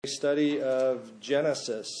Study of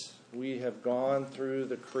Genesis. We have gone through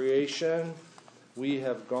the creation. We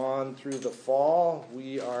have gone through the fall.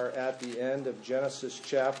 We are at the end of Genesis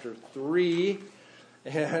chapter 3.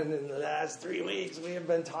 And in the last 3 weeks, we have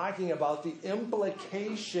been talking about the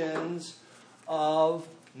implications of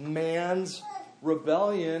man's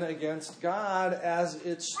rebellion against God as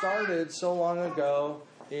it started so long ago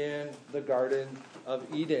in the Garden of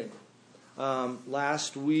Eden.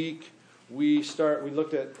 Last week, we've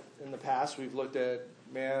looked at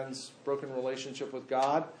man's broken relationship with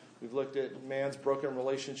God. We've looked at man's broken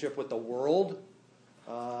relationship with the world.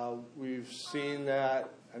 We've seen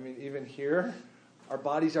that, even here, our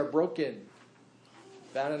bodies are broken.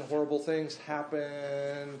 Bad and horrible things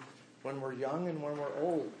happen when we're young and when we're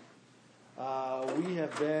old. We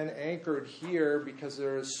have been anchored here because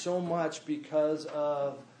there is so much because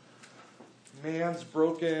of man's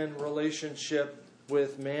broken relationship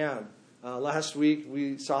with man. Last week,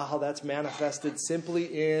 we saw how that's manifested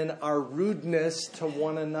simply in our rudeness to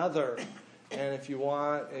one another. And if you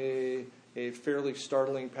want a fairly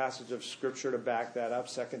startling passage of Scripture to back that up,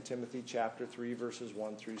 2 Timothy chapter 3, verses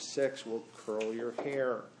 1 through 6 will curl your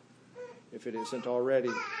hair, if it isn't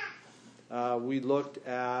already. We looked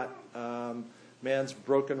at man's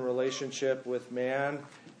broken relationship with man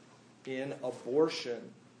in abortion.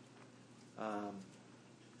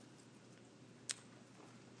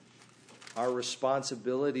 Our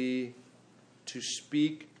responsibility to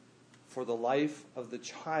speak for the life of the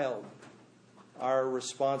child, our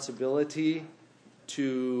responsibility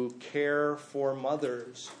to care for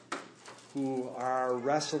mothers who are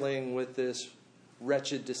wrestling with this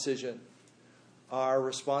wretched decision, our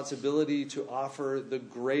responsibility to offer the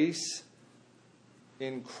grace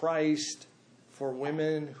in Christ for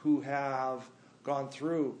women who have gone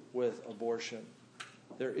through with abortion.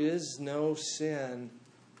 There is no sin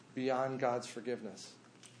beyond God's forgiveness,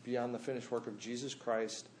 beyond the finished work of Jesus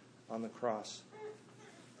Christ on the cross.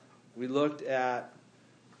 We looked at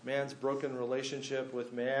man's broken relationship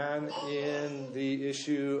with man in the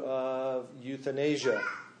issue of euthanasia.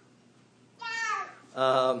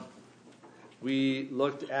 We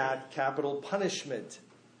looked at capital punishment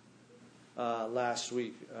last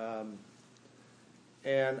week.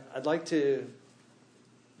 And I'd like to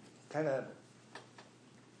kind of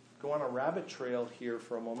go on a rabbit trail here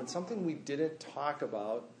for a moment. Something we didn't talk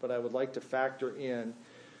about, but I would like to factor in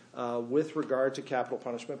with regard to capital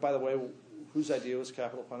punishment. By the way, whose idea was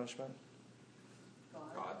capital punishment?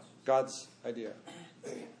 God's idea.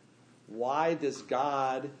 Why does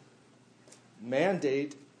God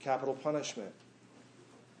mandate capital punishment?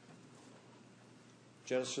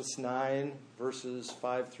 Genesis 9, verses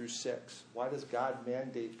 5 through 6. Why does God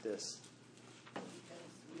mandate this?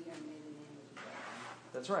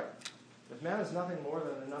 That's right. If man is nothing more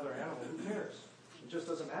than another animal, who cares? It just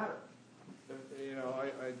doesn't matter.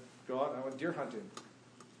 I go out and I went deer hunting.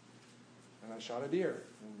 And I shot a deer.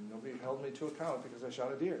 And nobody held me to account because I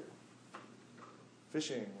shot a deer.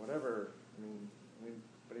 Fishing, whatever.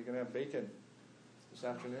 But are you going to have bacon this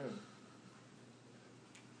afternoon?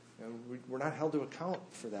 And we're not held to account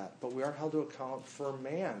for that. But we are held to account for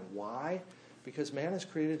man. Why? Because man is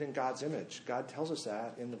created in God's image. God tells us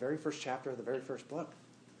that in the very first chapter of the very first book.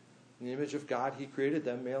 In the image of God, He created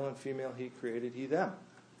them. Male and female, He created He them.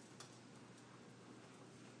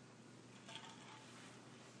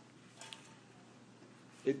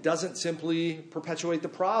 It doesn't simply perpetuate the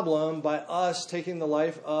problem by us taking the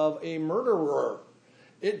life of a murderer.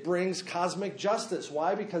 It brings cosmic justice.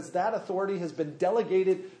 Why? Because that authority has been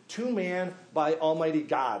delegated to man by Almighty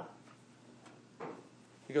God.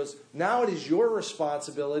 He goes, now it is your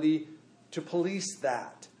responsibility to police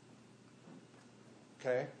that.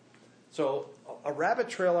 Okay? So a rabbit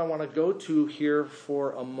trail I want to go to here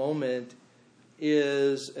for a moment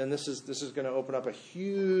is, and this is going to open up a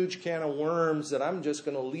huge can of worms that I'm just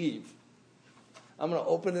going to leave. I'm going to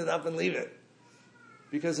open it up and leave it.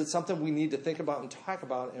 Because it's something we need to think about and talk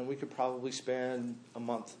about, and we could probably spend a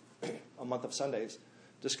month of Sundays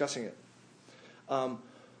discussing it.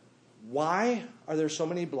 Why are there so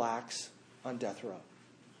many blacks on death row?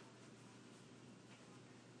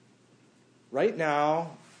 Right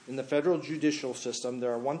now, in the federal judicial system,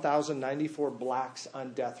 there are 1,094 blacks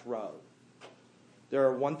on death row. There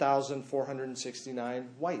are 1,469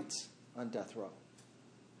 whites on death row.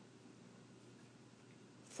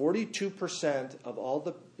 42% of all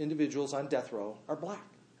the individuals on death row are black.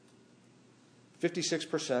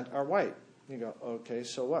 56% are white. You go, okay,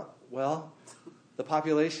 so what? Well, the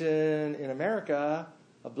population in America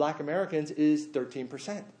of black Americans is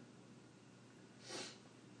 13%.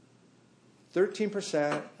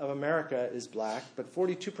 13% of America is black, but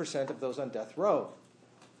 42% of those on death row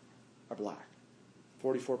are black.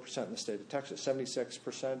 44% in the state of Texas.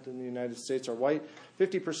 76% in the United States are white.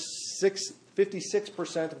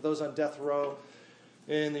 56% of those on death row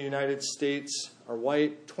in the United States are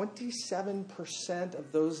white. 27%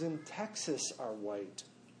 of those in Texas are white.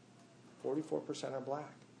 44% are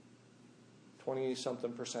black.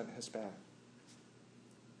 20-something% Hispanic.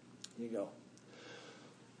 You go.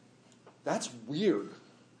 That's weird.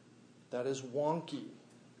 That is wonky.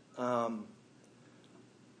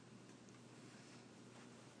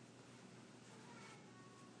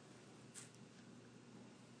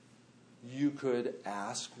 You could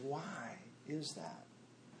ask, why is that?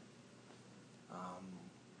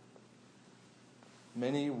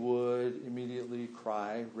 Many would immediately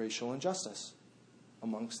cry racial injustice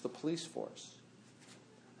amongst the police force.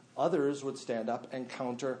 Others would stand up and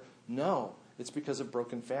counter, no, it's because of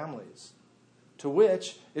broken families. To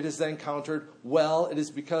which it is then countered, well, it is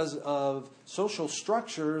because of social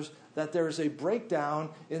structures that there is a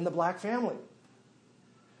breakdown in the black family.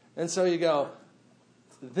 And so you go,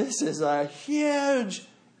 this is a huge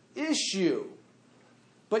issue.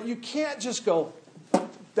 But you can't just go,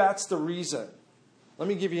 that's the reason. Let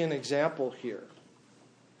me give you an example here.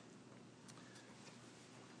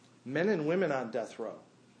 Men and women on death row.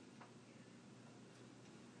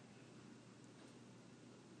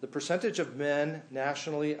 The percentage of men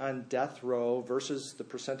nationally on death row versus the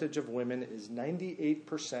percentage of women is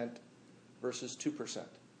 98% versus 2%.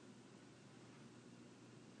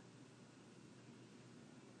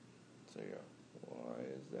 So you go, why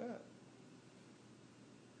is that?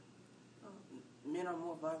 Men are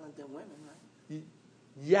more violent than women, right?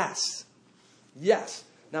 Yes. Yes.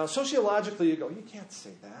 Now, sociologically, you go, you can't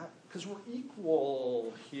say that because we're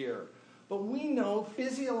equal here. But we know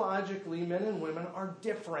physiologically men and women are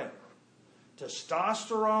different.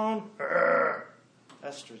 Testosterone,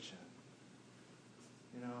 estrogen.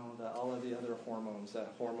 You know, all of the other hormones,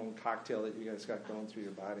 that hormone cocktail that you guys got going through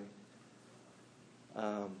your body.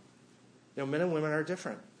 Men and women are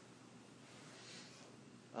different.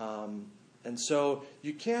 And so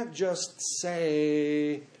you can't just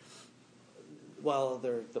say, well,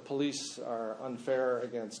 the police are unfair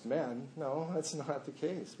against men. No, that's not the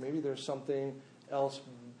case. Maybe there's something else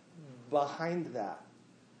behind that.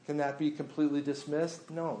 Can that be completely dismissed?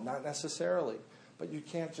 No, not necessarily. But you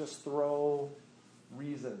can't just throw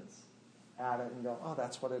reasons at it and go, oh,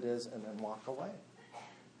 that's what it is, and then walk away.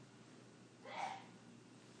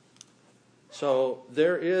 So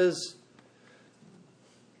there is,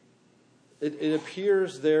 it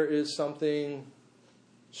appears there is something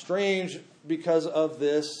strange because of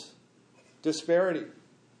this disparity.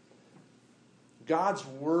 God's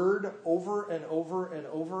word over and over and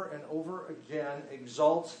over and over again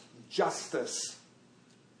exalts justice.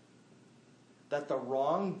 That the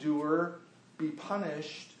wrongdoer be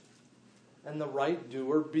punished and the right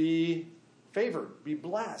doer be favored, be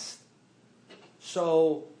blessed.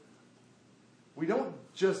 So we don't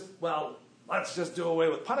just, let's just do away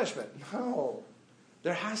with punishment. No.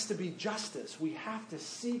 There has to be justice. We have to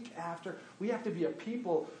be a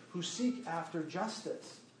people who seek after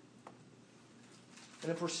justice.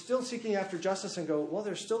 And if we're still seeking after justice and go, well,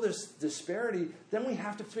 there's still this disparity, then we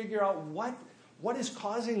have to figure out what is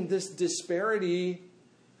causing this disparity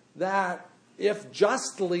that if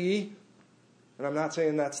justly, and I'm not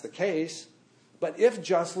saying that's the case, but if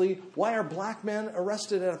justly, why are black men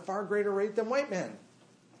arrested at a far greater rate than white men?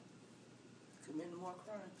 Committing more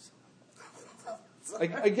crimes.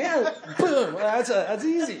 Again, boom, that's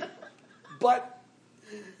easy. But,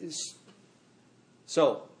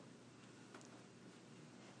 so,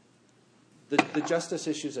 the justice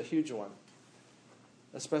issue is a huge one,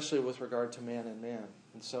 especially with regard to man and man.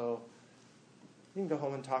 And so, you can go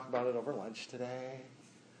home and talk about it over lunch today.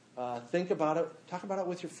 Think about it. Talk about it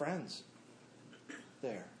with your friends.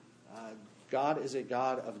 There. God is a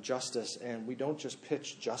God of justice, and we don't just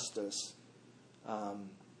pitch justice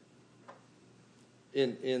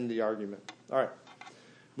in the argument. All right.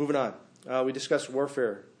 Moving on. We discussed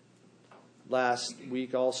warfare last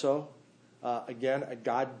week also. Again, a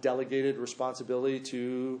God-delegated responsibility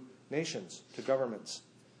to nations, to governments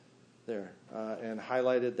there, and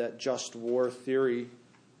highlighted that just war theory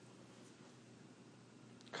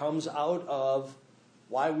comes out of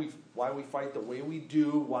why we fight the way we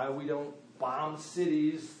do, why we don't bomb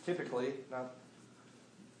cities, typically, not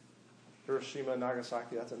Hiroshima,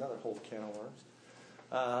 Nagasaki, that's another whole can of worms,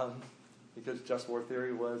 because just war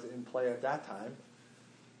theory was in play at that time.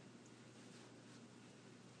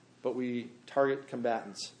 But we target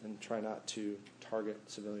combatants and try not to target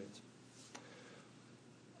civilians.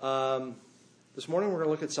 This morning we're going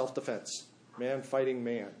to look at self-defense, man fighting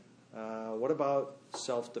man. What about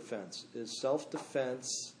self-defense? Is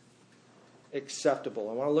self-defense acceptable?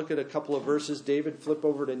 I want to look at a couple of verses. David, flip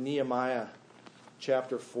over to Nehemiah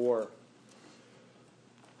chapter 4.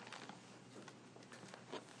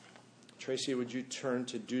 Tracy, would you turn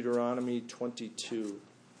to Deuteronomy 22?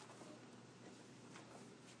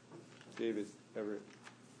 David, Everett.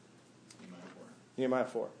 Nehemiah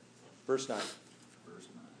 4, verse 9. Verse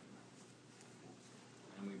 9.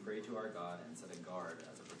 And we pray to our God and set a guard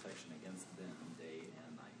as a protection against them day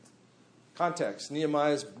and night. Context.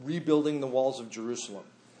 Nehemiah is rebuilding the walls of Jerusalem.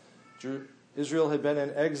 Israel had been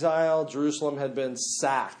in exile. Jerusalem had been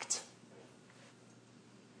sacked.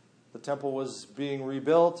 The temple was being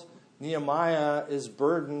rebuilt. Nehemiah is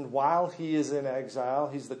burdened while he is in exile.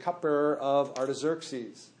 He's the cupbearer of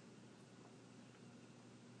Artaxerxes.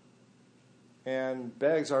 And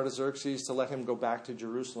begs Artaxerxes to let him go back to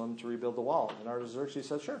Jerusalem to rebuild the wall. And Artaxerxes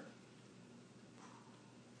says, sure.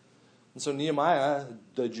 And so Nehemiah,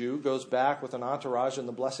 the Jew, goes back with an entourage and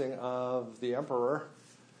the blessing of the emperor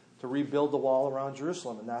to rebuild the wall around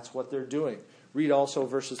Jerusalem. And that's what they're doing. Read also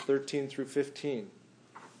verses 13 through 15.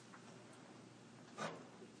 13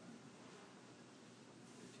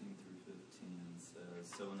 through 15 says,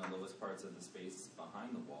 So in the lowest parts of the space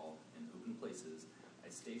behind the wall, in open places, I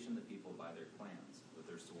stationed the people by their clans, with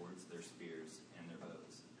their swords, their spears, and their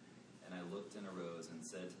bows. And I looked and arose and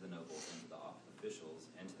said to the nobles and to the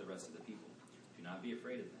officials and to the rest of the people, Do not be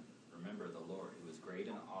afraid of them. Remember the Lord, who is great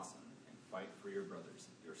and awesome, and fight for your brothers,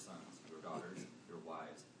 your sons, your daughters, your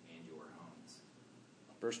wives, and your homes.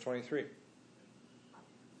 Verse 23.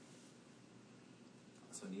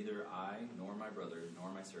 So neither I, nor my brothers,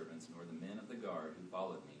 nor my servants, nor the men of the guard who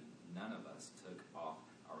followed me, none of us took off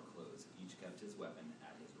our clothes. Each kept his weapon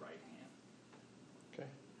at his right hand. Okay.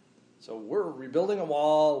 So we're rebuilding a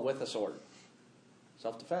wall with a sword.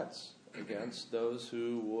 Self-defense against those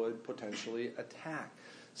who would potentially attack.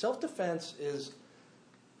 Self-defense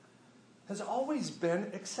has always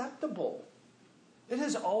been acceptable. It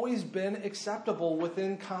has always been acceptable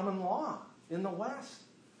within common law in the West.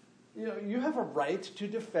 You know, you have a right to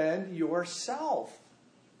defend yourself.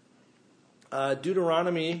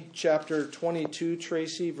 Deuteronomy chapter 22,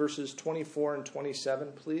 Tracy, verses 24 and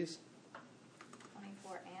 27, please.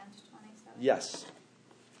 24 and 27? Yes.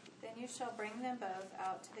 Then you shall bring them both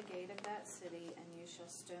out to the gate of that city, and you shall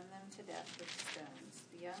stone them to death with stones.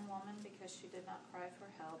 The young woman, because she did not cry for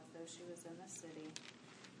help, though she was in the city,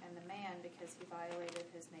 and the man, because he violated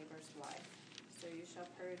his neighbor's wife. So you shall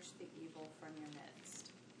purge the evil from your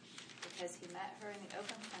midst. Because he met her in the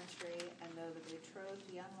open country, and though the betrothed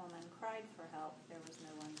young woman cried for help, there was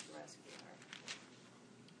no one to rescue her.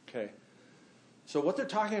 Okay. So what they're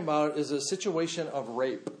talking about is a situation of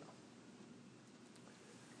rape.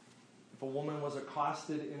 If a woman was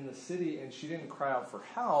accosted in the city and she didn't cry out for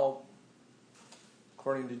help,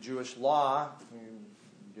 according to Jewish law, we can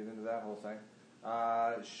get into that whole thing,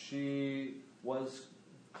 she was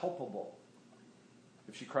culpable.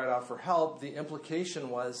 If she cried out for help, the implication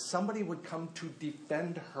was somebody would come to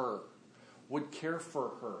defend her, would care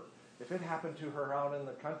for her. If it happened to her out in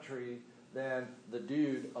the country, then the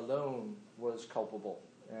dude alone was culpable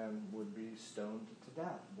and would be stoned to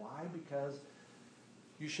death. Why? Because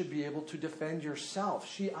you should be able to defend yourself.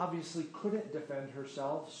 She obviously couldn't defend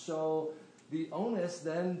herself, so the onus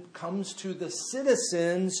then comes to the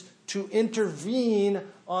citizens to intervene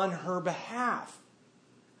on her behalf.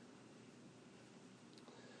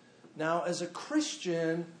 Now, as a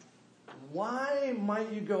Christian, why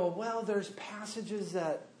might you go, well, there's passages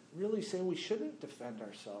that really say we shouldn't defend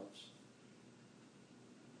ourselves?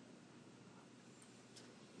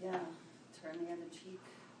 Yeah, turn the other cheek.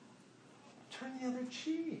 Turn the other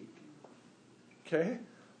cheek. Okay?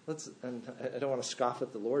 And I don't want to scoff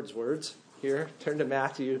at the Lord's words here. Turn to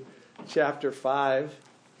Matthew chapter 5.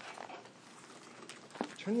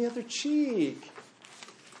 Turn the other cheek.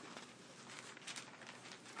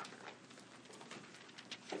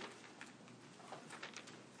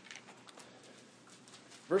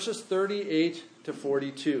 Verses 38 to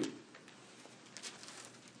 42.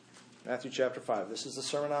 Matthew chapter 5. This is the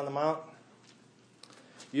Sermon on the Mount.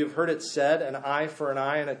 You have heard it said, an eye for an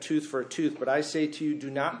eye and a tooth for a tooth. But I say to you, do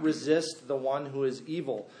not resist the one who is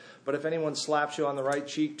evil. But if anyone slaps you on the right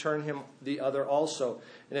cheek, turn him the other also.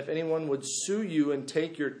 And if anyone would sue you and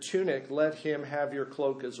take your tunic, let him have your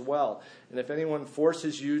cloak as well. And if anyone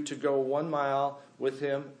forces you to go 1 mile with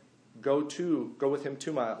him, go with him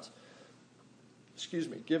 2 miles.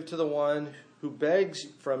 Give to the one who begs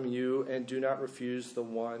from you, and do not refuse the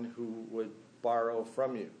one who would borrow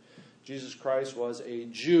from you. Jesus Christ was a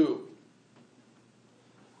Jew.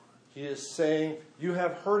 He is saying, you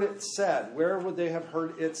have heard it said. Where would they have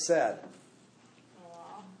heard it said?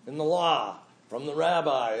 In the law, from the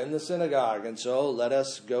rabbi, in the synagogue. And so let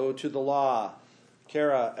us go to the law.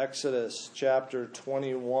 Kara, Exodus chapter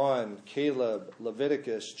 21. Caleb,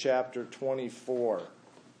 Leviticus chapter 24.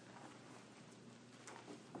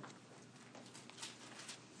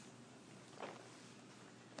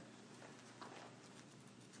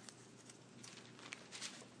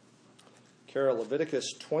 Kara,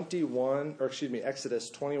 Exodus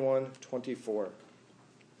 21:24.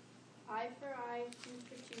 Eye for eye, tooth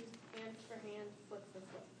for tooth, hand for hand, foot for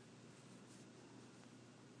foot.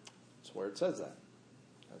 That's where it says that.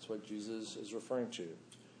 That's what Jesus is referring to.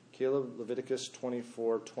 Caleb, Leviticus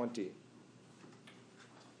 24:20.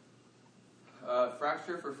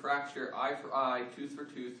 Fracture for fracture, eye for eye, tooth for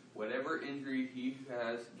tooth. Whatever injury he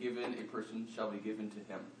has given a person shall be given to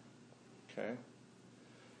him. Okay.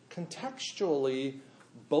 Contextually,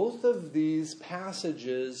 both of these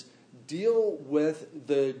passages deal with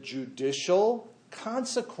the judicial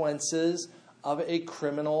consequences of a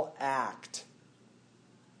criminal act.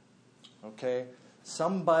 Okay?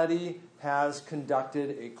 Somebody has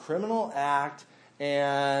conducted a criminal act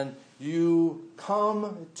and you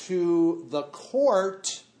come to the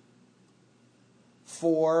court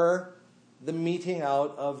for the meting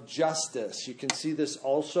out of justice. You can see this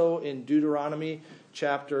also in Deuteronomy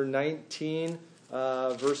chapter 19,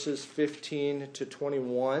 verses 15 to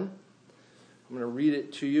 21. I'm going to read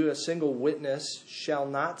it to you. A single witness shall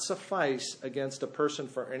not suffice against a person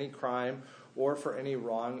for any crime or for any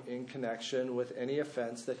wrong in connection with any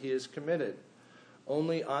offense that he has committed.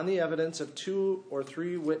 Only on the evidence of 2 or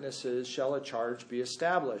 3 witnesses shall a charge be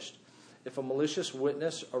established. If a malicious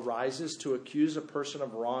witness arises to accuse a person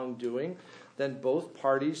of wrongdoing, then both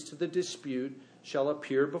parties to the dispute shall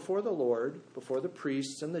appear before the Lord, before the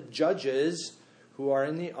priests and the judges who are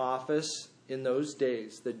in the office in those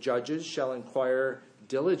days. The judges shall inquire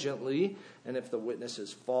diligently, and if the witness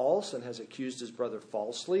is false and has accused his brother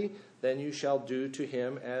falsely, then you shall do to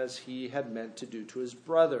him as he had meant to do to his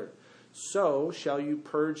brother. So shall you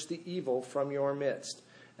purge the evil from your midst,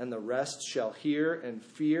 and the rest shall hear and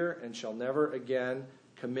fear and shall never again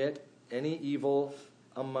commit any evil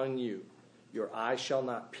among you. Your eye shall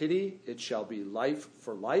not pity, it shall be life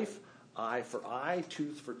for life, eye for eye,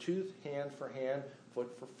 tooth for tooth, hand for hand,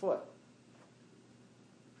 foot for foot.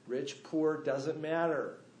 Rich, poor, doesn't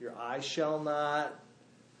matter. Your eye shall not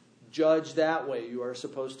judge that way. You are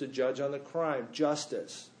supposed to judge on the crime,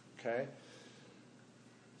 justice. Okay?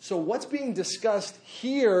 So what's being discussed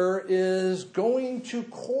here is going to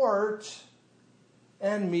court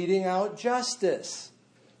and meting out justice.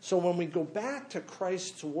 So when we go back to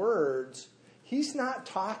Christ's words, he's not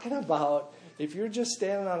talking about if you're just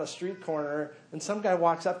standing on a street corner and some guy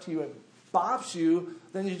walks up to you and bops you,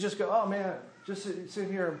 then you just go, oh man, just sit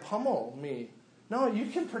here and pummel me. No, you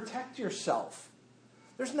can protect yourself.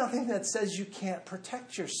 There's nothing that says you can't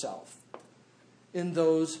protect yourself in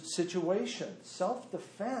those situations.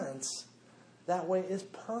 Self-defense, that way, is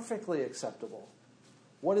perfectly acceptable.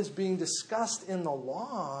 What is being discussed in the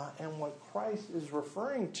law and what Christ is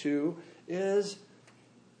referring to is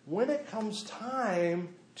when it comes time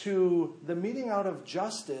to the meting out of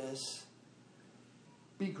justice,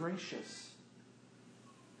 be gracious.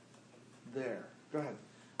 There. Go ahead.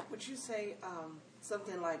 Would you say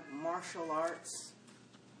something like martial arts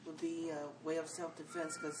would be a way of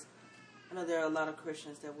self-defense? Because I know there are a lot of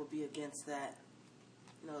Christians that will be against that,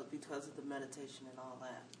 because of the meditation and all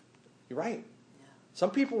that. You're right. Yeah.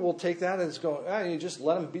 Some people will take that as going, you just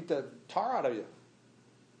let them beat the tar out of you.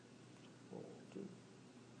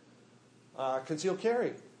 Concealed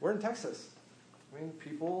carry. We're in Texas. I mean,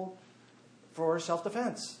 people for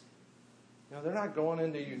self-defense. They're not going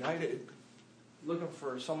into United looking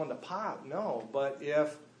for someone to pop. No, but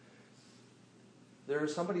if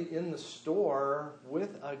there's somebody in the store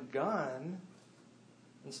with a gun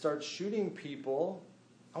and starts shooting people,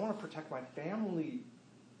 I want to protect my family.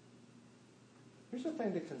 Here's the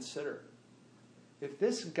thing to consider. If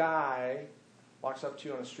this guy walks up to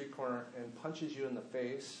you on a street corner and punches you in the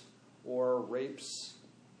face or rapes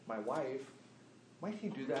my wife, might he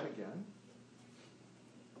do that again?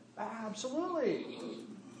 Absolutely.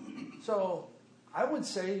 So I would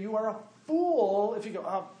say you are a fool if you go,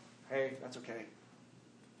 oh, hey, that's okay.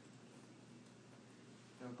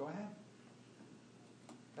 Go ahead.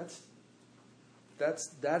 That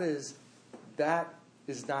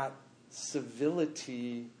is not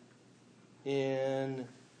civility in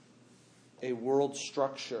a world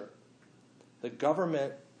structure. The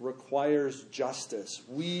government requires justice.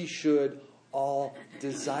 We should all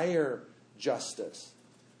desire justice.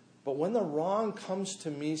 But when the wrong comes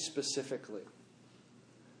to me specifically,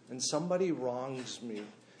 and somebody wrongs me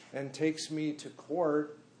and takes me to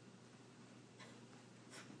court,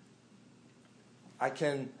 I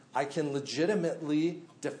can legitimately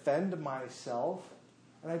defend myself,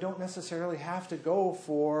 and I don't necessarily have to go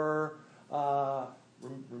for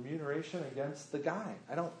remuneration against the guy.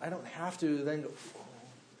 I don't have to then go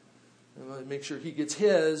make sure he gets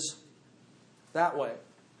his that way.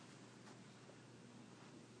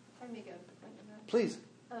 Can I make a point of that? Please.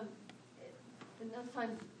 Enough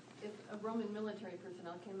times, if a Roman military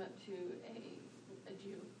personnel came up to a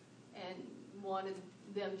Jew and wanted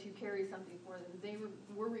them to carry something for them, they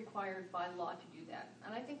were required by law to do that.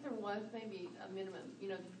 And I think there was maybe a minimum,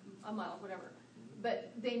 a mile, whatever.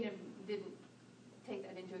 But they never didn't take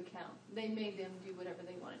that into account. They made them do whatever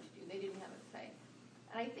they wanted to do. They didn't have a say.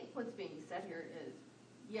 And I think what's being said here is,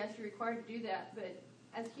 yes, you're required to do that, but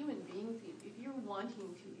as human beings, if you're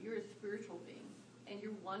wanting to, you're a spiritual being, and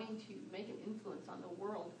you're wanting to make an influence on the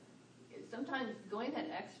world, sometimes going that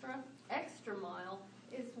extra mile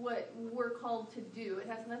is what we're called to do. It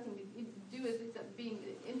has nothing to do with except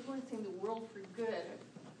influencing the world for good.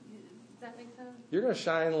 Does that make sense? You're going to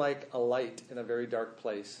shine like a light in a very dark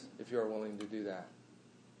place if you are willing to do that.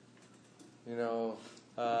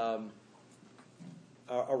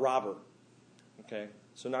 A robber. Okay,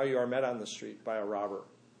 so now you are met on the street by a robber.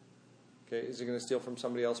 Okay, is he going to steal from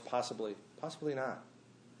somebody else? Possibly. Possibly not.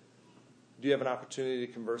 Do you have an opportunity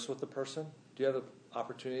to converse with the person? Do you have an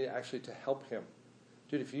opportunity actually to help him?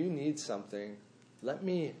 Dude, if you need something, let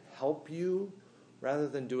me help you rather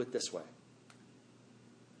than do it this way.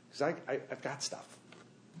 Because I've got stuff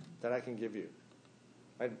that I can give you.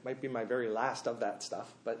 It might be my very last of that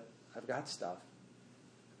stuff, but I've got stuff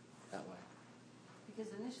that way.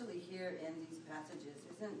 Because initially here in these passages,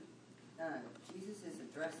 isn't Jesus is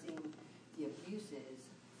addressing the abuses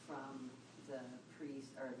from the priest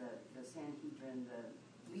or the Sanhedrin, the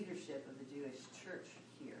leadership of the Jewish church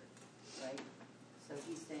here, right? So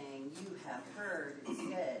he's saying, you have heard it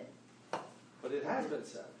said. But it has been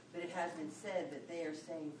said. But it has been said that they are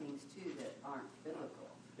saying things too that aren't biblical.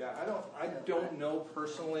 Yeah, I don't know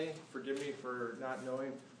personally, forgive me for not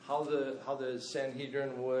knowing, how the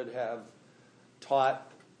Sanhedrin would have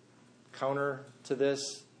taught counter to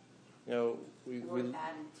this.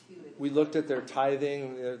 We looked at their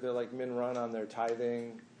tithing. They're like min run on their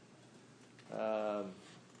tithing.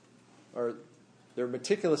 Or they're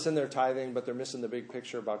meticulous in their tithing, but they're missing the big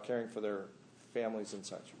picture about caring for their families and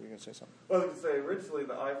such. Were you going to say something? Well, I was going to say, originally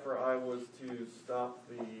the eye for eye was to stop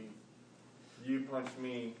the you punch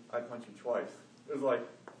me, I punch you twice. It was like,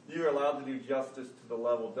 you're allowed to do justice to the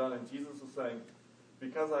level done. And Jesus was saying,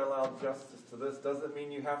 because I allowed justice to this doesn't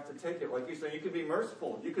mean you have to take it. Like you say, you could be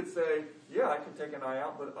merciful. You could say, yeah, I could take an eye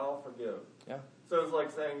out, but I'll forgive. Yeah. So it's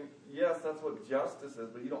like saying, yes, that's what justice is,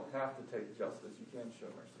 but you don't have to take justice. You can show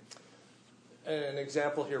mercy. An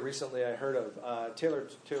example here recently I heard of Taylor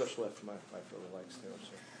Swift. My wife really likes Taylor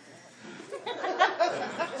Swift.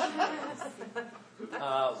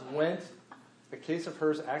 A case of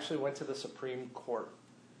hers actually went to the Supreme Court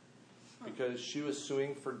because she was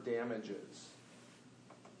suing for damages.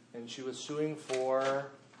 And she was suing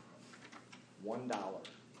for $1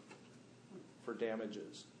 for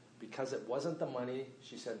damages. Because it wasn't the money,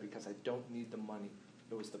 she said, because I don't need the money.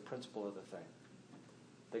 It was the principle of the thing.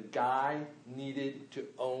 The guy needed to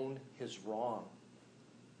own his wrong.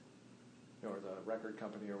 Or the record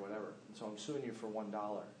company or whatever. And so I'm suing you for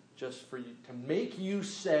 $1. Just for you to make you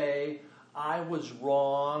say, I was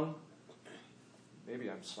wrong. Maybe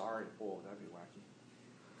I'm sorry. Oh, that'd be wacky.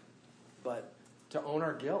 But to own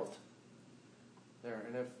our guilt. There.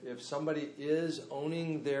 And if somebody is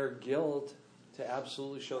owning their guilt, to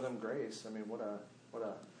absolutely show them grace. I mean, what a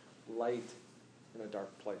light in a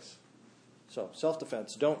dark place. So,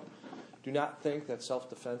 self-defense. Do not think that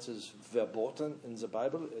self-defense is verboten in the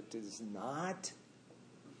Bible. It is not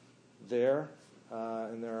there,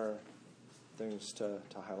 and there are things to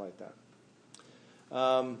highlight that.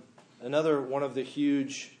 Another one of the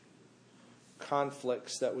huge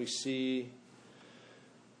conflicts that we see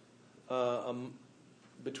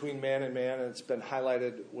between man and man, and it's been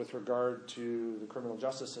highlighted with regard to the criminal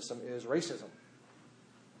justice system, is racism.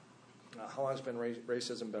 How long has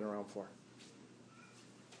racism been around for?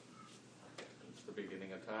 It's the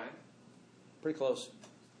beginning of time. Pretty close.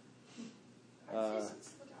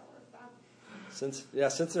 Since the Tower of Babel.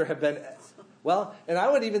 Since there have been, well, and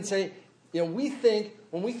I would even say, when we think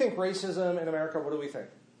racism in America, what do we think?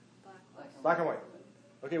 Black and white.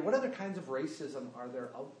 Okay, what other kinds of racism are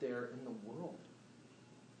there out there in the world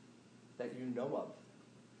that you know of?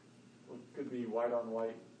 Well, it could be white on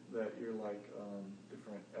white that you're like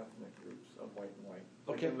different ethnic groups of white and white.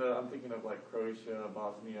 Like Okay. I'm thinking of like Croatia,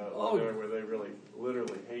 Bosnia, Oh. there where they really,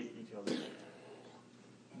 literally hate each other.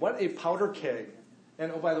 What a powder keg.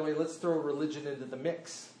 And oh, by the way, let's throw religion into the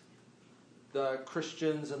mix. The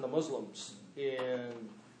Christians and the Muslims in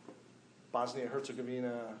Bosnia,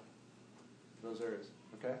 Herzegovina, those areas.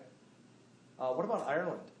 Okay? What about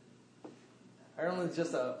Ireland? Ireland's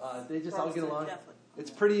just they just all get along. Catholic. It's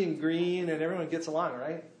pretty and green and everyone gets along,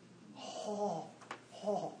 right?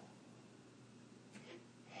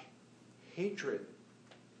 Hatred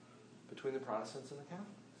between the Protestants and the Catholics.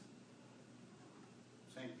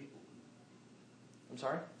 Same people. I'm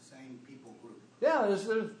sorry? Same people group. Yeah, there's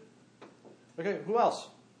okay, who else?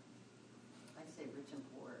 I'd say rich and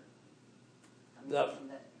poor. I mean, The-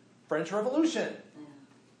 that, French Revolution.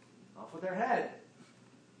 yeah. Off with their head.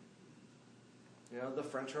 You know, the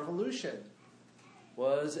French Revolution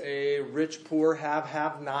was a rich, poor,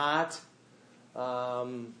 have not.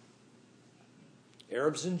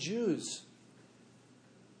 Arabs and Jews.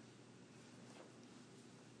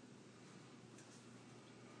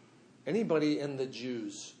 Anybody in the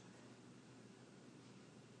Jews.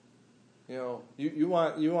 You know, you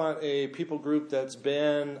want a people group that's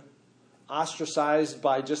been ostracized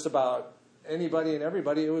by just about anybody and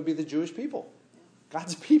everybody, it would be the Jewish people.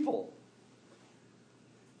 God's people.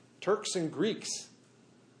 Turks and Greeks.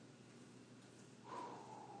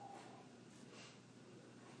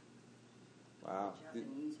 Wow. The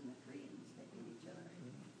Japanese and the Koreans, they hate each other.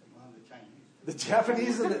 Well, the Chinese. The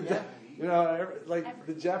Japanese and the, you know, like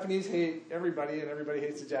the Japanese hate everybody and everybody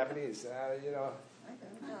hates the Japanese. You know.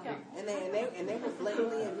 No. And they will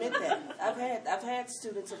blatantly admit that. I've had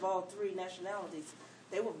students of all three nationalities.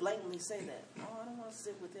 They will blatantly say that. Oh, I don't want to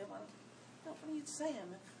sit with them. What are you saying?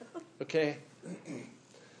 Okay.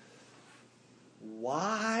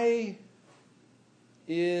 Why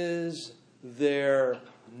is there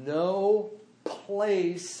no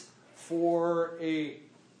place for a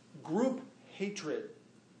group hatred?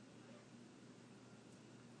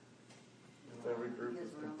 Because every group is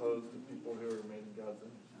composed of people who are made in God's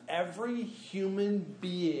image. Every human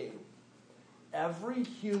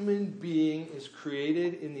being is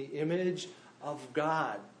created in the image of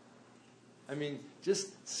God. I mean,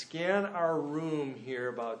 just scan our room here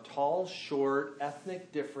about tall, short,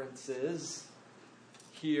 ethnic differences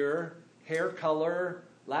here, hair color,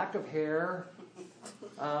 lack of hair.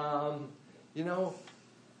 You know,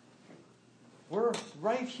 we're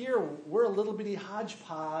right here. We're a little bitty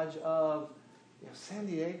hodgepodge of San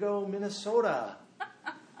Diego, Minnesota.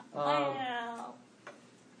 Wow.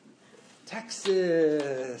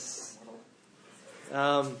 Texas,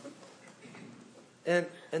 and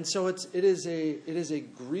so it is a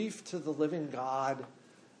grief to the living God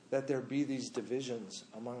that there be these divisions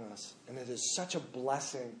among us, and it is such a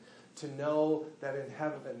blessing to know that in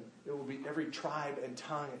heaven it will be every tribe and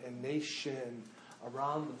tongue and nation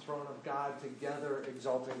around the throne of God together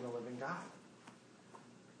exalting the living God.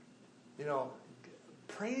 You know,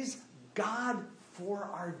 praise God for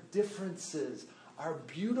our differences, our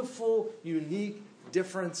beautiful, unique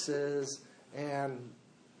differences, and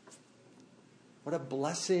what a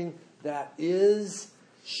blessing that is,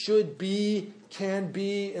 should be, can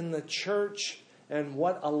be in the church, and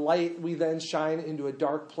what a light we then shine into a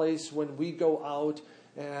dark place when we go out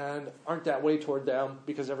and aren't that way toward them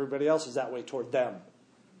because everybody else is that way toward them.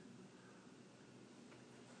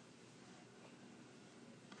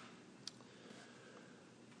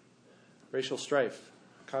 Racial strife,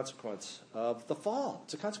 consequence of the fall.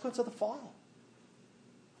 It's a consequence of the fall.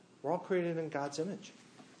 We're all created in God's image.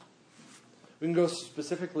 We can go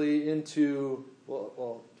specifically into,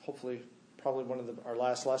 well hopefully, probably one of our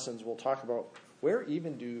last lessons, we'll talk about where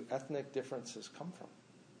even do ethnic differences come from.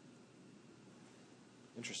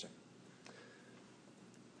 Interesting.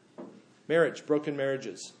 Marriage, broken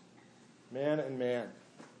marriages. Man and man.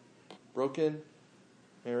 Broken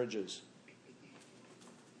marriages.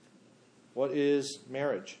 What is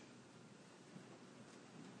marriage?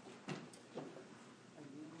 A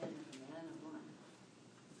man and a woman.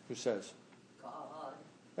 Who says? God.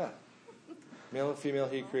 Yeah. Male and female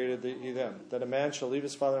he created he them. That a man shall leave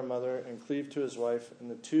his father and mother and cleave to his wife, and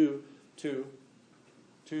the two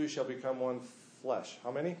shall become one flesh.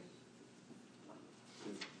 How many?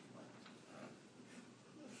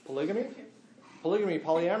 Polygamy? Polygamy,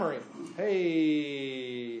 polyamory.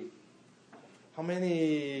 Hey. How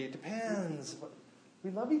many? Depends.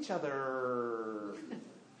 We love each other.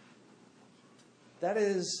 That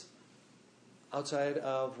is outside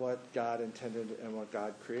of what God intended and what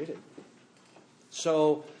God created.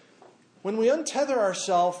 So, when we untether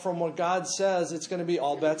ourselves from what God says, it's going to be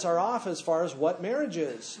all bets are off as far as what marriage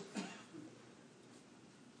is.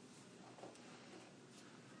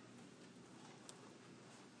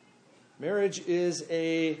 Marriage is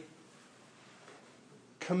a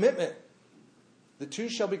commitment. The two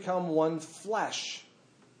shall become one flesh.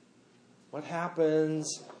 What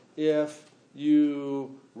happens if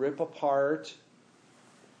you rip apart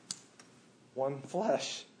one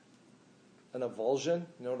flesh? An avulsion.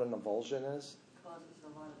 You know what an avulsion is? Causes a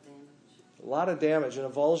lot of damage. A lot of damage. An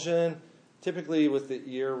avulsion, typically with the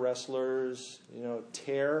ear wrestlers,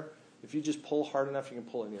 tear. If you just pull hard enough, you can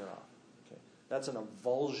pull an ear off. Okay. That's an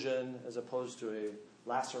avulsion as opposed to a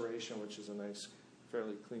laceration, which is a nice,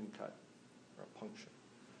 fairly clean cut, or a puncture.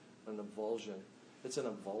 An avulsion. It's an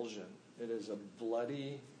avulsion. It is a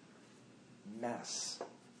bloody mess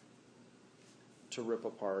to rip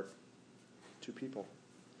apart two people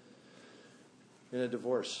in a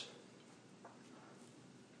divorce.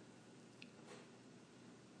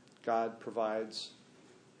 God provides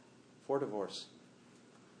for divorce.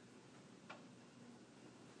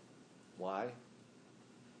 Why?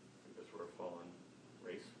 Because we're a fallen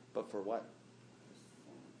race. But for what?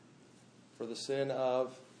 For the sin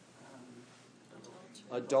of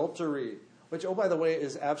adultery. Which, oh, by the way,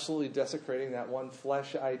 is absolutely desecrating that one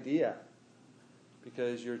flesh idea.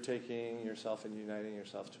 Because you're taking yourself and uniting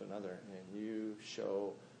yourself to another. And you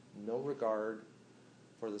show no regard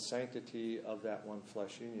for the sanctity of that one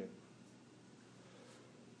flesh union.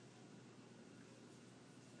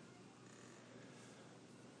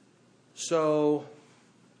 So,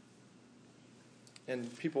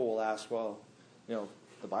 and people will ask, well,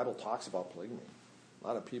 the Bible talks about polygamy. A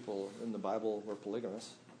lot of people in the Bible were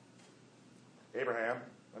polygamous. Abraham.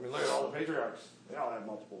 Look at all the patriarchs. They all had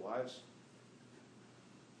multiple wives.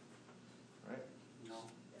 Right? No.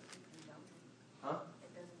 Huh?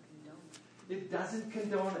 It doesn't condone it. It doesn't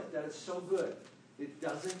condone it. That is so good. It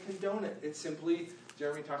doesn't condone it. It simply,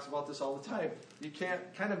 Jeremy talks about this all the time. You can't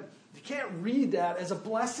read that as a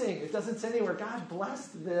blessing. It doesn't say anywhere, God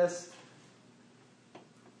blessed this.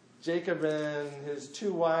 Jacob and his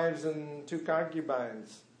 2 wives and 2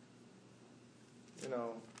 concubines.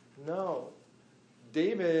 No.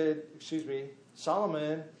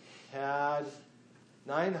 Solomon had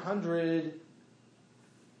 900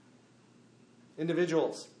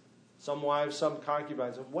 individuals. Some wives, some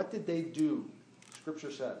concubines. And what did they do?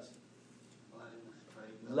 Scripture says.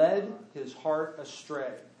 Led his heart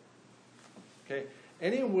astray. Okay?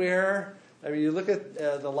 Anywhere, you look at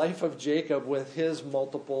the life of Jacob with his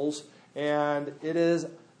multiples, and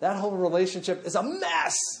that whole relationship is a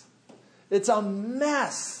mess. It's a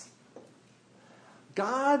mess.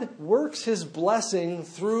 God works his blessing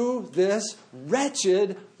through this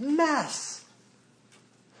wretched mess.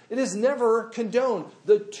 It is never condoned.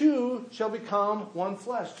 The two shall become one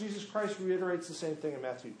flesh. Jesus Christ reiterates the same thing in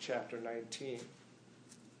Matthew chapter 19.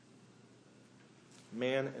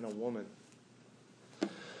 Man and a woman.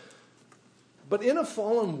 But in a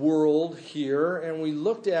fallen world here, and we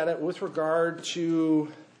looked at it with regard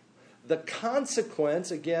to the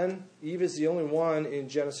consequence, again, Eve is the only one in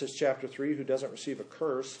Genesis chapter 3 who doesn't receive a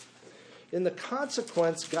curse. In the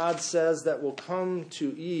consequence, God says that will come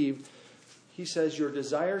to Eve, he says, your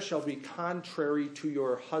desire shall be contrary to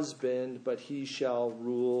your husband, but he shall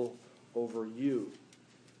rule over you.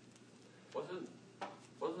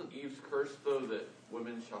 Wasn't Eve's curse, though, that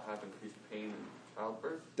women shall have increased pain in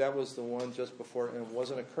childbirth? That was the one just before, and it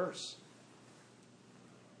wasn't a curse.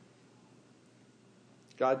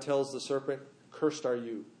 God tells the serpent, cursed are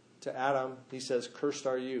you. To Adam, he says, cursed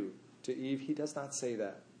are you. To Eve, he does not say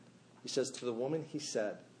that. He says, to the woman, he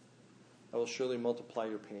said, I will surely multiply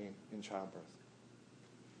your pain in childbirth.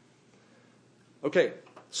 Okay,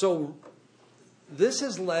 so this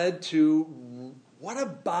has led to, what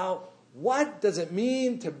does it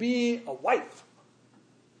mean to be a wife?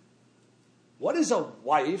 What is a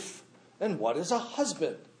wife and what is a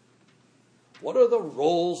husband? What are the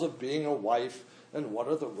roles of being a wife and what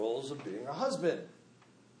are the roles of being a husband?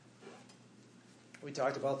 We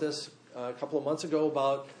talked about this a couple of months ago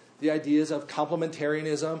about the ideas of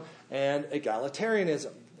complementarianism and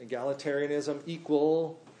egalitarianism. Egalitarianism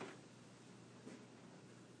equal.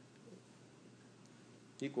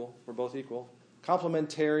 We're both equal.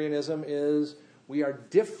 Complementarianism is we are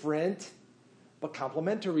different but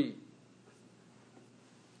complementary.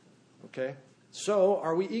 Okay? So,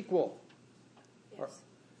 are we equal? Yes.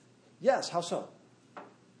 Yes, how so? We are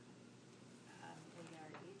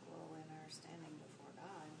equal in our standing before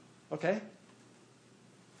God. Okay.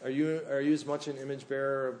 Are you as much an image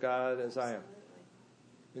bearer of God as I am? Absolutely.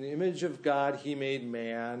 In the image of God, he made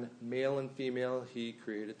man, male and female, he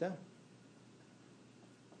created them.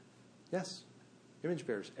 Yes, image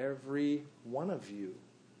bearers, every one of you.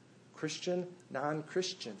 Christian,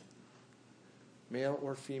 non-Christian, male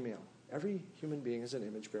or female. Every human being is an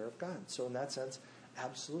image bearer of God. So in that sense,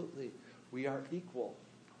 absolutely, we are equal.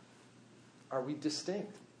 Are we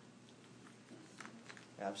distinct?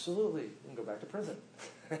 Absolutely. You can go back to prison.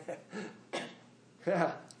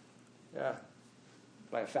 Yeah.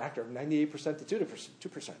 By a factor of 98% to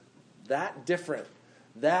 2%. That different.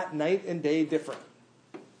 That night and day different.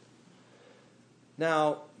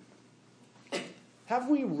 Now, have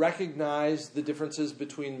we recognized the differences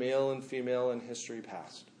between male and female in history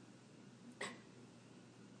past?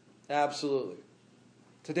 Absolutely.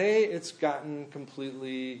 Today, it's gotten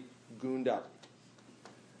completely gooned up.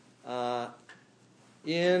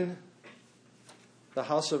 In the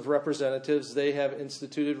House of Representatives, they have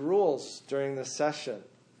instituted rules during this session.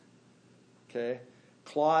 Okay?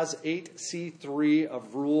 Clause 8C3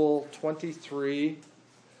 of Rule 23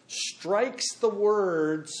 strikes the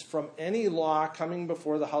words from any law coming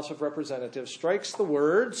before the House of Representatives, strikes the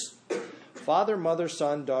words father, mother,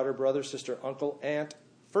 son, daughter, brother, sister, uncle, aunt,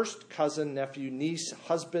 first cousin, nephew, niece,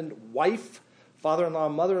 husband, wife, father-in-law,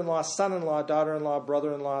 mother-in-law, son-in-law, daughter-in-law,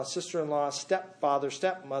 brother-in-law, sister-in-law, stepfather,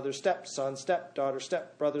 stepmother, stepson, stepdaughter,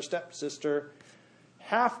 stepbrother, stepsister,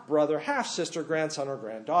 half-brother, half-sister, grandson, or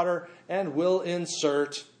granddaughter, and will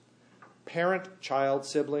insert parent, child,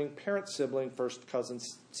 sibling, first cousin,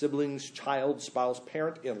 siblings, child, spouse,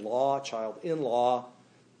 parent-in-law, child-in-law,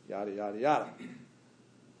 yada, yada, yada.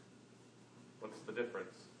 What's the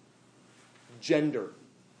difference? Gender.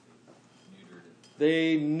 Neutered.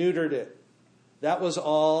 They neutered it. That was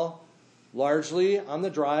all largely on the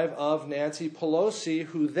drive of Nancy Pelosi,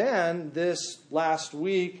 who then, this last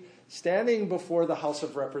week, standing before the House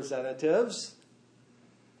of Representatives,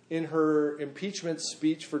 in her impeachment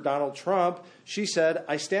speech for Donald Trump, she said,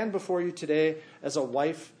 I stand before you today as a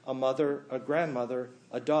wife, a mother, a grandmother,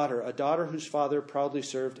 a daughter whose father proudly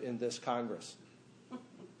served in this Congress.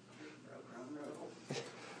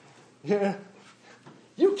 Yeah.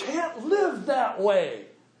 You can't live that way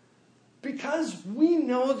because we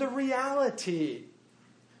know the reality.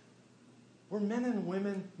 We're men and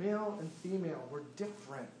women, male and female. We're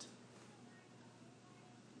different.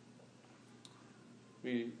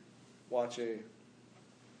 We watch a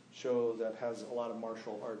show that has a lot of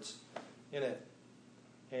martial arts in it.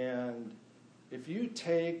 And if you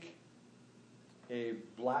take a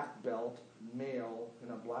black belt male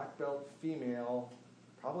and a black belt female,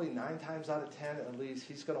 probably 9 times out of 10 at least,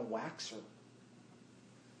 he's going to wax her.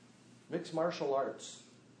 Mixed martial arts.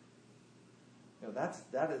 You know,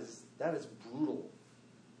 that is brutal.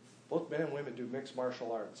 Both men and women do mixed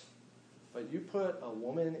martial arts. But you put a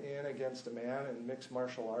woman in against a man in mixed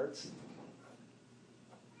martial arts,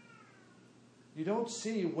 you don't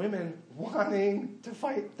see women wanting to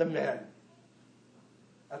fight the men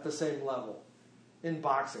at the same level. In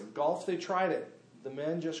boxing, golf, they tried it. The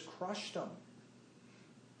men just crushed them.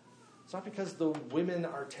 It's not because the women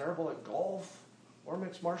are terrible at golf or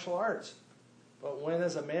mixed martial arts. But when,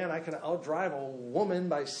 as a man, I can outdrive a woman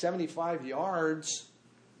by 75 yards,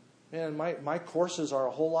 man, my courses are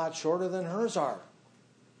a whole lot shorter than hers are.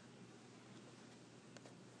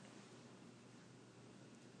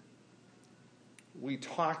 We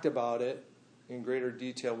talked about it in greater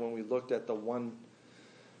detail when we looked at the one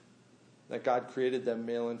that God created them,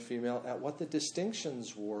 male and female, at what the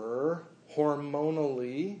distinctions were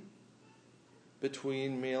hormonally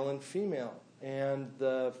between male and female. And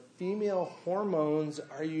the female hormones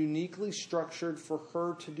are uniquely structured for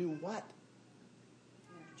her to do what?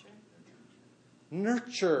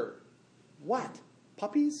 Nurture. What?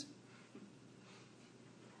 Puppies?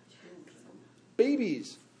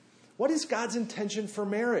 Babies. What is God's intention for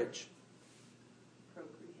marriage?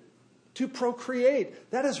 To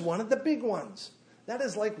procreate. That is one of the big ones. That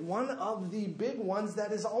is like one of the big ones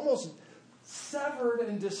that is almost severed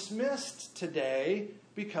and dismissed today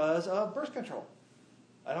because of birth control.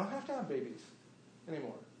 I don't have to have babies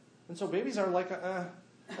anymore. And so babies are like,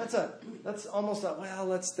 that's almost a, well,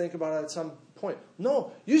 let's think about it at some point.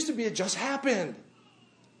 No, used to be it just happened.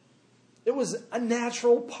 It was a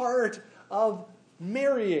natural part of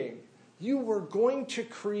marrying. You were going to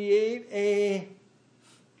create a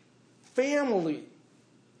family.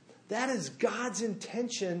 That is God's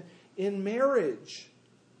intention in marriage,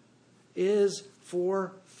 is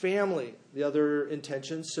for family. The other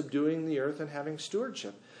intention, subduing the earth and having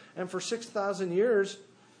stewardship. And for 6,000 years,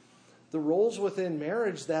 the roles within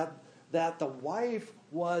marriage that the wife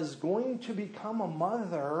was going to become a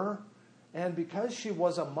mother, and because she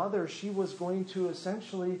was a mother, she was going to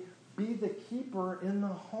essentially be the keeper in the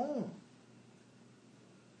home.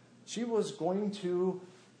 She was going to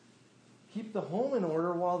keep the home in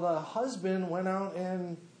order while the husband went out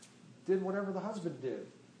and did whatever the husband did.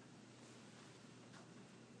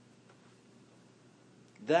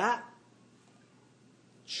 That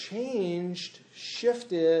shifted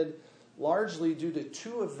largely due to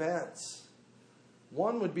two events.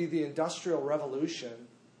 One would be the Industrial Revolution,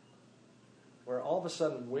 where all of a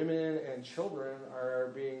sudden women and children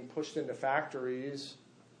are being pushed into factories.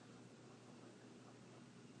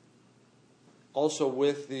 Also,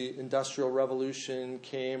 with the Industrial Revolution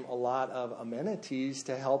came a lot of amenities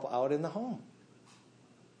to help out in the home.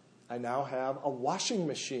 I now have a washing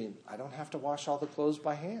machine. I don't have to wash all the clothes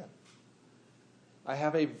by hand. I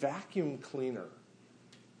have a vacuum cleaner.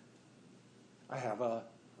 I have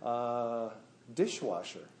a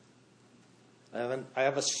dishwasher. I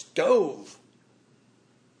have a stove.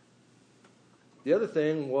 The other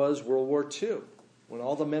thing was World War II, when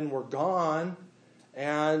all the men were gone,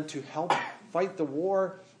 and to help fight the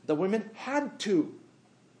war, the women had to.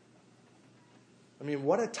 I mean,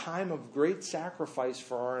 what a time of great sacrifice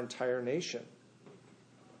for our entire nation.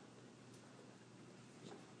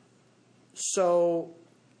 So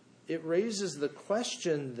it raises the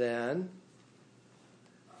question then,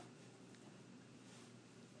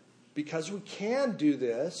 because we can do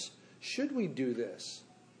this, should we do this?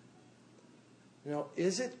 You know,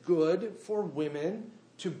 is it good for women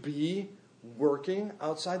to be working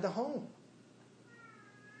outside the home?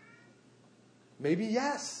 Maybe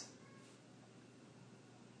yes.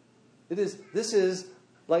 It is. This is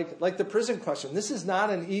like the prison question. This is not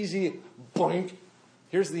an easy boink.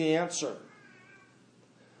 Here's the answer.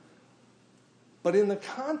 But in the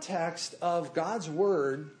context of God's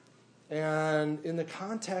Word and in the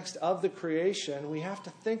context of the creation, we have to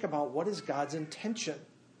think about what is God's intention.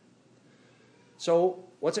 So,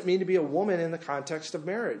 what's it mean to be a woman in the context of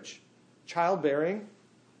marriage? Childbearing,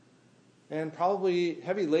 and probably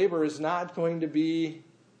heavy labor is not going to be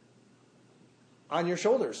on your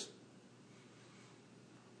shoulders.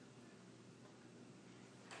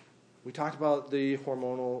 We talked about the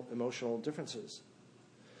hormonal, emotional differences.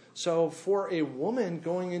 So for a woman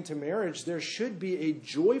going into marriage, there should be a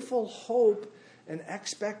joyful hope and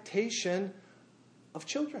expectation of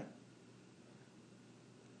children.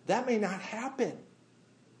 That may not happen.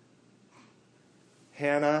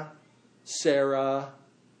 Hannah, Sarah,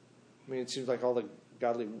 I mean, it seems like all the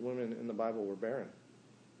godly women in the Bible were barren.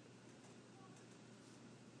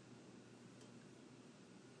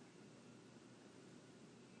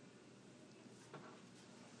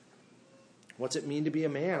 What's it mean to be a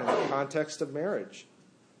man in the context of marriage?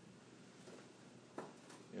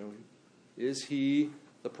 You know, is he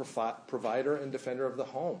the provider and defender of the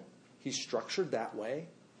home? He's structured that way.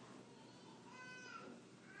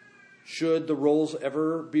 Should the roles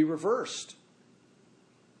ever be reversed?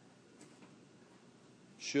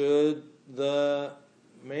 Should the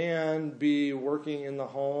man be working in the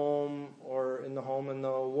home and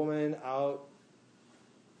the woman out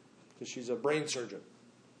because she's a brain surgeon?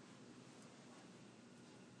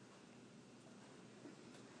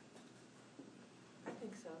 I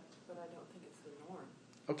think so, but I don't think it's the norm.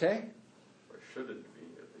 Okay. Or should it be,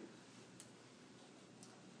 at least?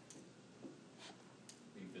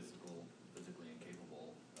 Be physically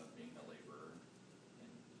incapable of being a laborer and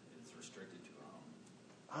is restricted to a home.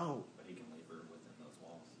 Oh, But he can labor within those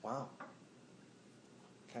walls. wow.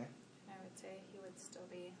 Okay. I would say he would still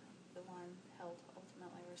be the one held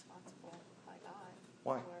ultimately responsible by God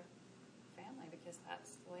Why? for family, because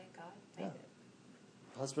that's the way God made Yeah. it.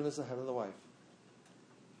 Husband is the head of the wife.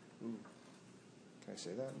 Ooh. Can I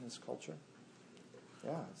say that in this culture?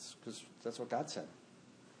 Yeah, it's because that's what God said.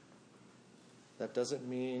 That doesn't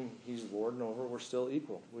mean he's lording over. We're still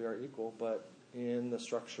equal. We are equal, but in the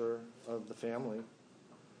structure of the family.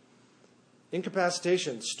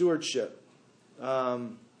 Incapacitation, stewardship.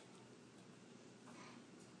 But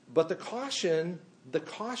the caution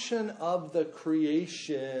of the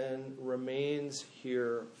creation remains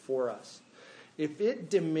here for us. If it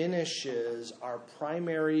diminishes our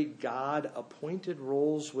primary God-appointed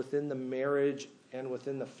roles within the marriage and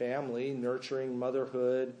within the family, nurturing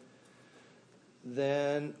motherhood,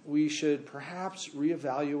 then we should perhaps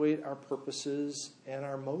reevaluate our purposes and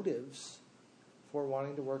our motives for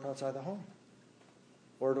wanting to work outside the home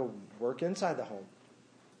or to work inside the home.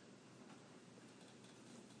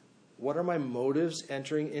 What are my motives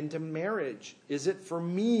entering into marriage? Is it for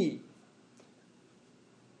me?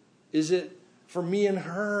 Is it for me and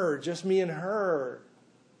her, just me and her?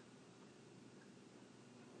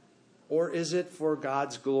 Or is it for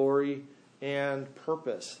God's glory and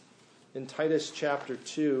purpose? In Titus chapter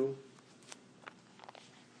 2,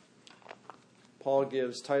 Paul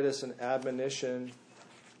gives Titus an admonition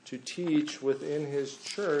to teach within his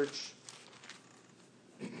church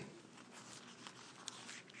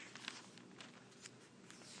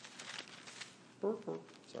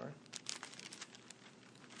sorry.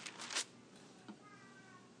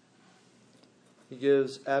 He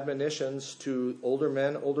gives admonitions to older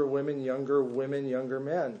men, older women, younger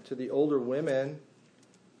men. To the older women,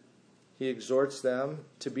 he exhorts them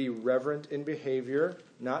to be reverent in behavior,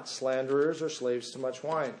 not slanderers or slaves to much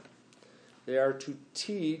wine. They are to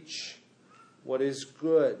teach what is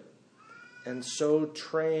good, and so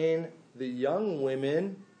train the young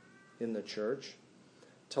women in the church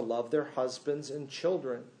to love their husbands and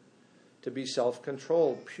children, to be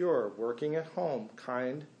self-controlled, pure, working at home,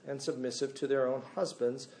 kind, and submissive to their own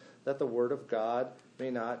husbands, that the word of God may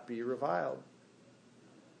not be reviled.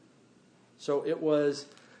 So it was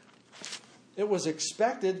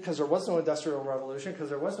expected, because there was no Industrial Revolution, because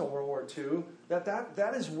there was no World War II,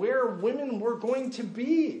 that is where women were going to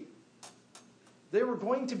be. They were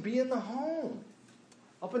going to be in the home.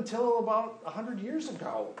 Up until about 100 years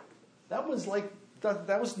ago. That was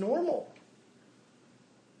normal.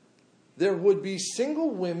 There would be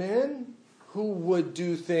single women who would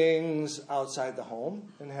do things outside the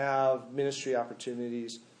home and have ministry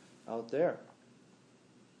opportunities out there.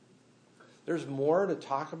 There's more to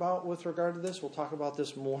talk about with regard to this. We'll talk about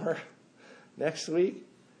this more next week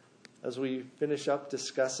as we finish up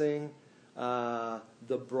discussing the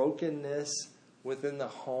brokenness within the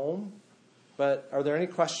home. But are there any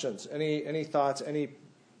questions? Any thoughts?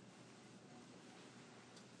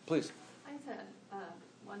 Please. I just had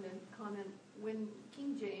wanted to comment. When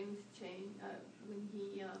King James when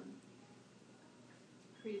he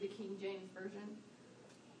created the King James version,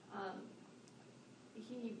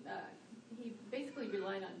 he basically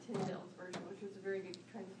relied on Tyndale's version, which was a very good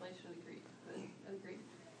translation of the Greek.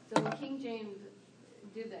 So when King James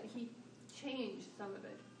did that, he changed some of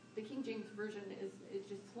it. The King James version is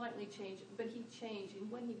just slightly changed, but he changed,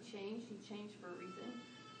 and when he changed for a reason.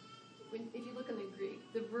 If you look in the Greek,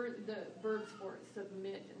 the verbs for it,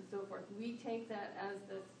 submit and so forth, we take that as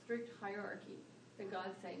the strict hierarchy that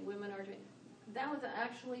God's saying women are doing. That was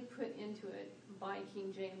actually put into it by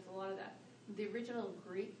King James, a lot of that. The original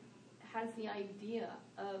Greek has the idea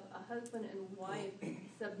of a husband and wife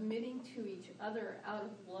submitting to each other out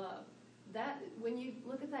of love. That, when you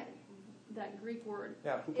look at that Greek word,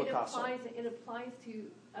 it applies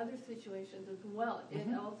to other situations as well.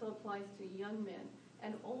 Mm-hmm. It also applies to young men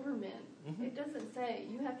and older men. Mm-hmm. It doesn't say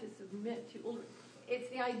you have to submit to older. It's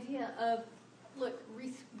the idea of, look,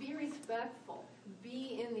 be respectful.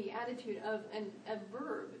 Be in the attitude of a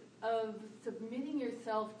verb of submitting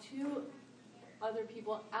yourself to other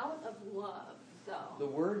people out of love. So the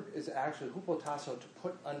word is actually hupotasso, to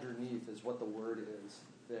put underneath is what the word is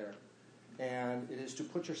there. And it is to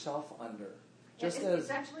put yourself under. It's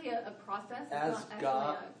actually a process. As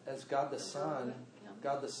God the Son,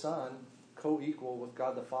 God the Son, co-equal with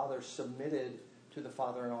God the Father, submitted to the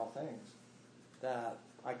Father in all things. That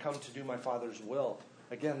I come to do my Father's will.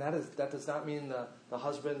 Again, that does not mean the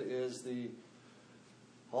husband is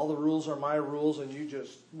all the rules are my rules and you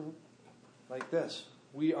just like this.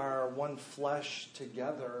 We are one flesh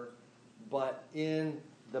together, but in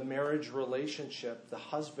the marriage relationship, the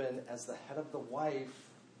husband as the head of the wife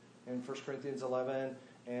in 1 Corinthians 11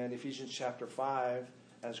 and Ephesians chapter 5,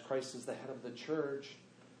 as Christ is the head of the church,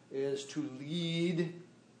 is to lead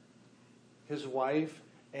his wife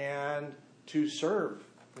and to serve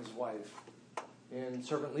his wife in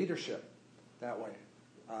servant leadership that way.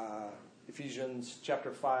 Ephesians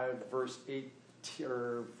chapter 5, verse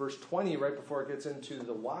 20, right before it gets into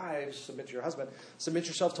the wives, submit to your husband, submit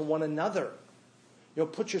yourself to one another.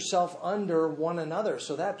 Put yourself under one another.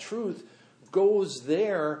 So that truth goes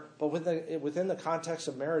there, but within the context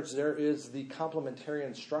of marriage, there is the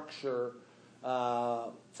complementarian structure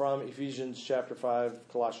from Ephesians chapter 5,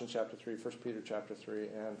 Colossians chapter 3, 1 Peter chapter 3,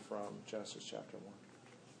 and from Genesis chapter 1.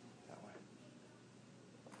 That way.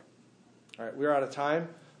 All right, we're out of time.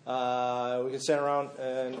 We can stand around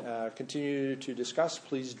and continue to discuss.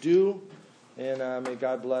 Please do. And may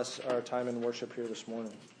God bless our time in worship here this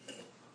morning.